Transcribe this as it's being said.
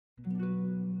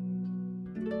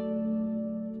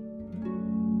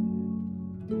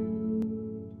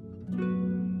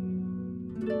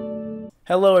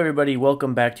Hello everybody,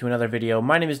 welcome back to another video.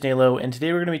 My name is Nalo, and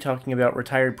today we're going to be talking about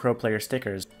retired pro player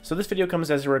stickers. So this video comes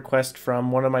as a request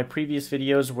from one of my previous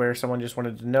videos where someone just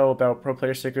wanted to know about pro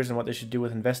player stickers and what they should do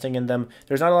with investing in them.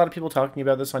 There's not a lot of people talking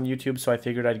about this on YouTube, so I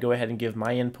figured I'd go ahead and give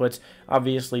my input.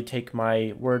 Obviously take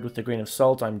my word with a grain of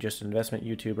salt, I'm just an investment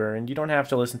YouTuber, and you don't have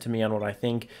to listen to me on what I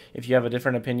think. If you have a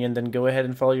different opinion, then go ahead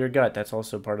and follow your gut. That's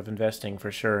also part of investing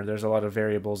for sure. There's a lot of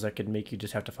variables that could make you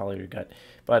just have to follow your gut.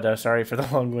 But sorry for the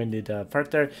long-winded part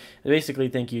there. Basically,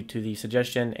 thank you to the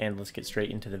suggestion, and let's get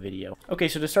straight into the video. Okay,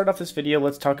 so to start off this video,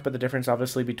 let's talk about the difference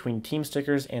obviously between team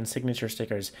stickers and signature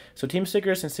stickers. So team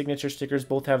stickers and signature stickers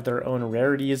both have their own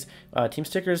rarities. Team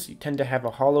stickers tend to have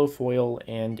a hollow foil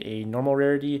and a normal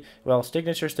rarity, while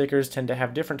signature stickers tend to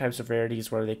have different types of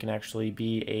rarities where they can actually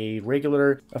be a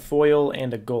regular, a foil,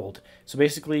 and a gold. So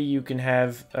basically you can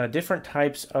have different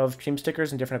types of team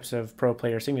stickers and different types of pro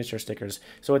player signature stickers.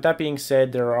 So with that being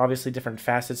said, there are obviously different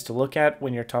facets to look at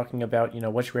when you're talking about,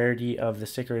 which rarity of the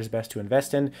sticker is best to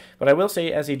invest in. But I will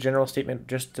say as a general statement,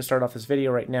 just to start off this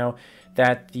video right now,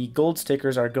 that the gold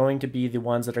stickers are going to be the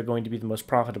ones that are going to be the most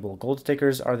profitable. Gold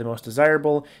stickers are the most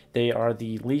desirable. They are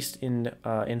the least in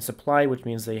supply, which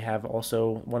means they have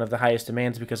also one of the highest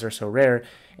demands because they're so rare,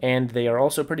 and they are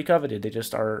also pretty coveted. They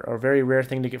just are a very rare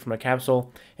thing to get from a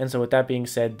capsule, and so with that being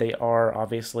said, they are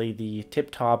obviously the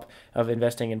tip top of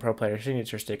investing in pro player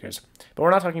signature stickers. But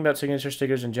we're not talking about signature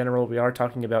stickers in general. We are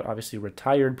talking about obviously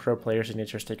retired pro player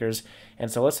signature stickers, and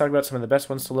so let's talk about some of the best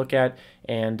ones to look at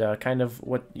and kind of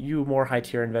what you more high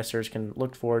tier investors can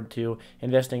look forward to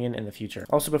investing in the future.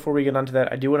 Also, before we get onto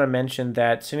that, I do want to mention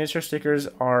that signature stickers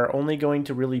are only going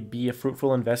to really be a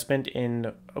fruitful investment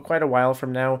in quite a while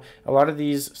from now. A lot of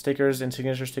these stickers and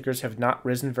signature stickers have not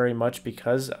risen very much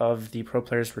because of the pro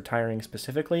players retiring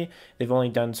specifically. They've only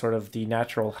done sort of the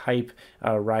natural hype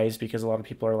rise because a lot of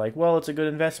people are like, well, it's a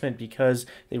good investment because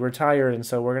they retired, and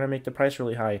so we're going to make the price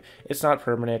really high. It's not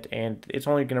permanent, and it's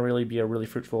only going to really be a really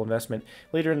fruitful investment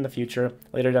later in the future,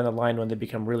 later down the line when they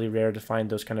become really rare to find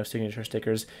those kind of signature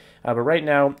stickers. But right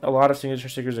now, a lot of signature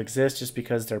stickers exist just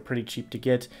because they're pretty cheap to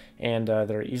get and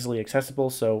they're easily accessible.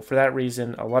 So for that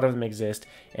reason, a lot of them exist,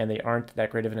 and they aren't that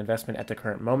great of an investment at the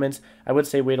current moment. I would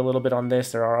say wait a little bit on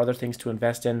this. There are other things to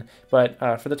invest in, but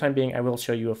for the time being, I will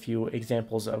show you a few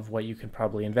examples of what you can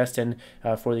probably invest in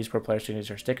for these pro player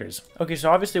signature stickers. Okay,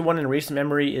 so obviously one in recent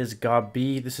memory is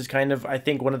Gob-B. This is kind of, I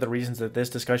think, one of the reasons that this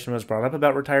discussion was brought up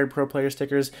about retired pro player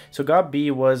stickers. So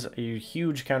Gob-B was a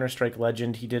huge Counter-Strike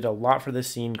legend. He did a lot for this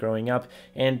scene growing up,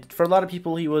 and for a lot of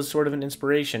people, he was sort of an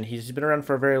inspiration. He's been around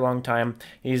for a very long time.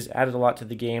 He's added a lot to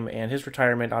the game, and his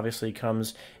retirement obviously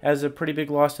comes as a pretty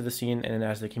big loss to the scene and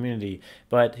as the community.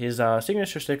 But his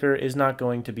signature sticker is not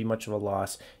going to be much of a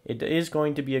loss. It is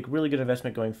going to be a really good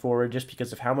investment going forward just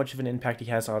because of how much of an impact he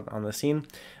has on the scene.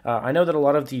 I know that a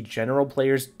lot of the general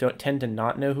players don't tend to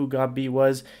not know who Gob-B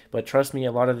was, but trust me,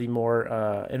 a lot of the more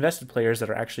invested players that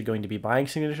are actually going to be buying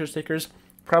signature stickers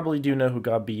probably do know who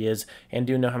Gob-B is and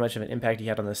do know how much of an impact he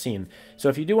had on the scene. So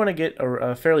if you do want to get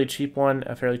a fairly cheap one,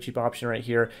 a fairly cheap option right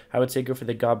here, I would say go for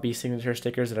the Gob-B signature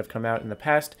stickers that have come out in the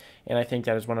past, and I think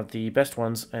that is one of the best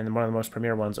ones and one of the most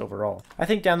premier ones overall. I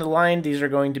think down the line, these are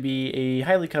going to be a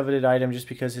highly coveted item just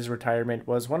because his retirement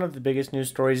was one of the biggest news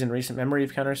stories in recent memory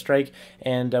of Counter-Strike,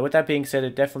 and with that being said,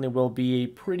 it definitely will be a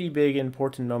pretty big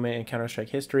important moment in Counter-Strike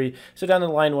history. So down the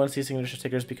line, once these signature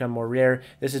stickers become more rare,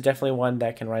 this is definitely one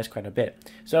that can rise quite a bit.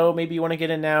 So maybe you want to get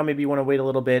in now, maybe you want to wait a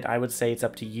little bit. I would say it's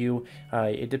up to you.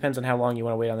 It depends on how long you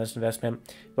want to wait on this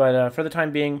investment. But for the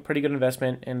time being, pretty good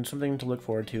investment and something to look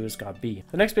forward to is Gob-B.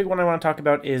 The next big one I want to talk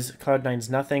about is Cloud9's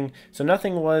Nothing. So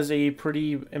Nothing was a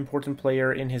pretty important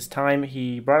player in his time.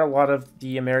 He brought a lot of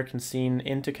the American scene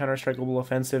into Counter-Strike Global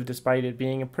Offensive despite it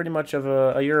being pretty much of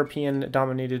a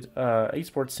European-dominated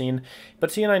esports scene. But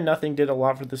CN9 Nothing did a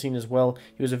lot for the scene as well.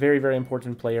 He was a very, very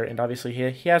important player, and obviously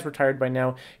he has retired by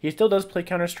now. He still does play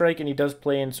Counter-Strike, and he does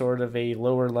play in sort of a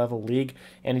lower level league,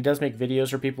 and he does make videos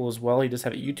for people as well. He does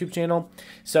have a YouTube channel,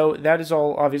 so that is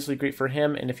all obviously great for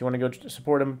him, and if you want to go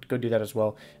support him, go do that as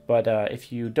well. But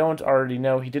if you don't already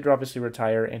know, he did obviously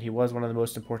retire, and he was one of the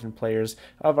most important players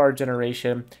of our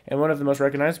generation, and one of the most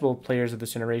recognizable players of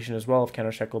this generation as well of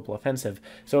Counter-Strike Global Offensive.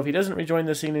 So if he doesn't rejoin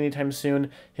the scene anytime soon,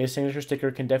 his signature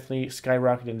sticker can definitely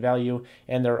skyrocket in value,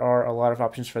 and there are a lot of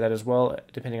options for that as well,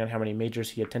 depending on how many majors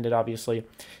he attended, obviously.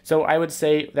 So I would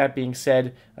say, that being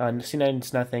said,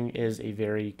 C9's Nothing is a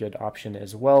very good option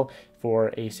as well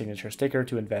for a signature sticker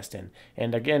to invest in.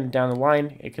 And again, down the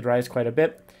line, it could rise quite a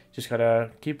bit. Just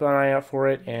gotta keep an eye out for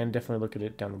it and definitely look at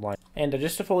it down the line. And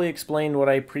just to fully explain what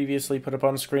I previously put up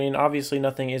on screen, obviously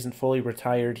nothing isn't fully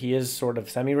retired. He is sort of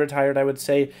semi-retired, I would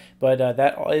say, but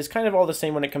that is kind of all the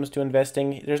same when it comes to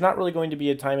investing. There's not really going to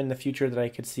be a time in the future that I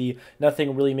could see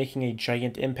nothing really making a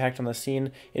giant impact on the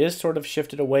scene. It is sort of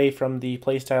shifted away from the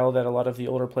playstyle that a lot of the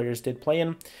older players did play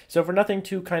in. So for nothing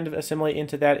to kind of assimilate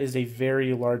into that is a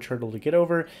very large hurdle to get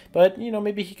over, but, you know,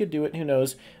 maybe he could do it, who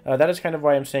knows. That is kind of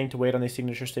why I'm saying to wait on these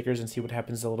signature stickers and see what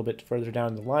happens a little bit further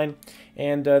down the line,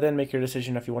 and then make your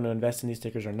decision if you want to invest in these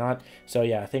stickers or not. So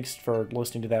yeah, thanks for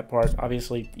listening to that part.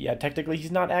 Obviously, yeah, technically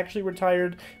he's not actually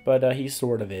retired, but he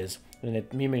sort of is. And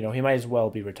you know, he might as well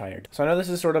be retired. So I know this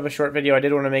is sort of a short video. I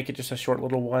did want to make it just a short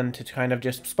little one to kind of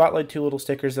just spotlight two little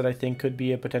stickers that I think could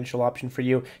be a potential option for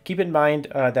you. Keep in mind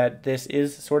that this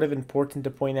is sort of important to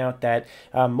point out that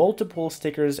multiple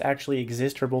stickers actually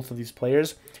exist for both of these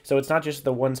players. So it's not just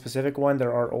the one specific one.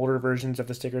 There are older versions of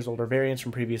the stickers, older variants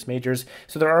from previous majors.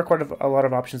 So there are quite a lot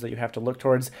of options that you have to look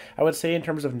towards. I would say in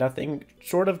terms of nothing,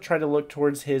 sort of try to look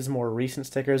towards his more recent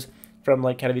stickers from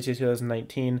like Katowice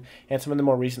 2019 and some of the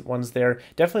more recent ones there.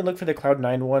 Definitely look for the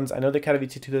Cloud9 ones. I know the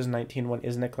Katowice 2019 one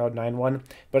isn't a Cloud9 one,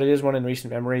 but it is one in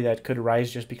recent memory that could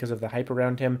rise just because of the hype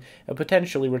around him,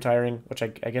 potentially retiring, which I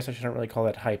guess I shouldn't really call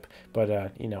that hype,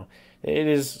 but you know, it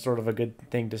is sort of a good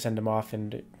thing to send him off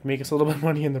and make us a little bit of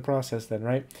money in the process then,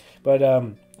 right? But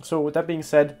so with that being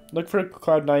said, look for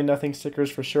Cloud9 nothing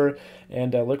stickers for sure,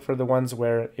 and look for the ones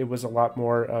where it was a lot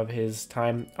more of his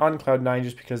time on Cloud9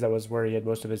 just because that was where he had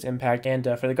most of his impact. And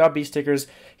for the God B stickers,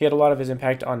 he had a lot of his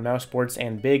impact on Mouse Sports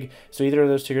and Big, so either of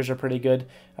those stickers are pretty good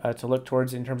to look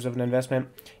towards in terms of an investment.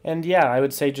 And yeah, I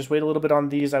would say just wait a little bit on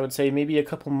these. I would say maybe a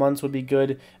couple months would be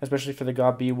good, especially for the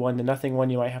God B one. The nothing one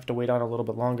you might have to wait on a little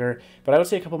bit longer, but I would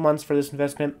say a couple months for this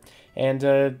investment. And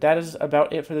that is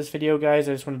about it for this video, guys.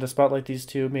 I just wanted to spotlight these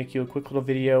two, make you a quick little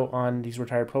video on these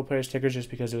retired pro player stickers just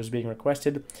because it was being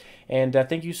requested. And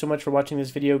thank you so much for watching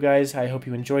this video, guys. I hope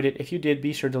you enjoyed it. If you did,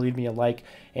 be sure to leave me a like,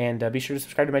 and be sure to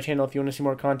subscribe to my channel if you want to see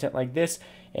more content like this.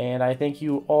 And I thank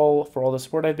you all for all the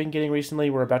support I've been getting recently.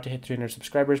 We're about to hit 300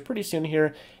 subscribers pretty soon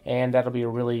here, and that'll be a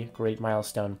really great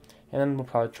milestone. And then we'll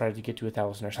probably try to get to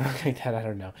 1,000 or something like that. I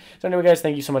don't know. So anyway, guys,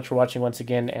 thank you so much for watching once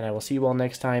again, and I will see you all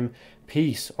next time.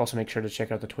 Peace. Also, make sure to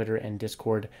check out the Twitter and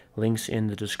Discord links in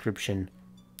the description.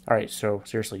 All right, so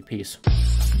seriously, peace.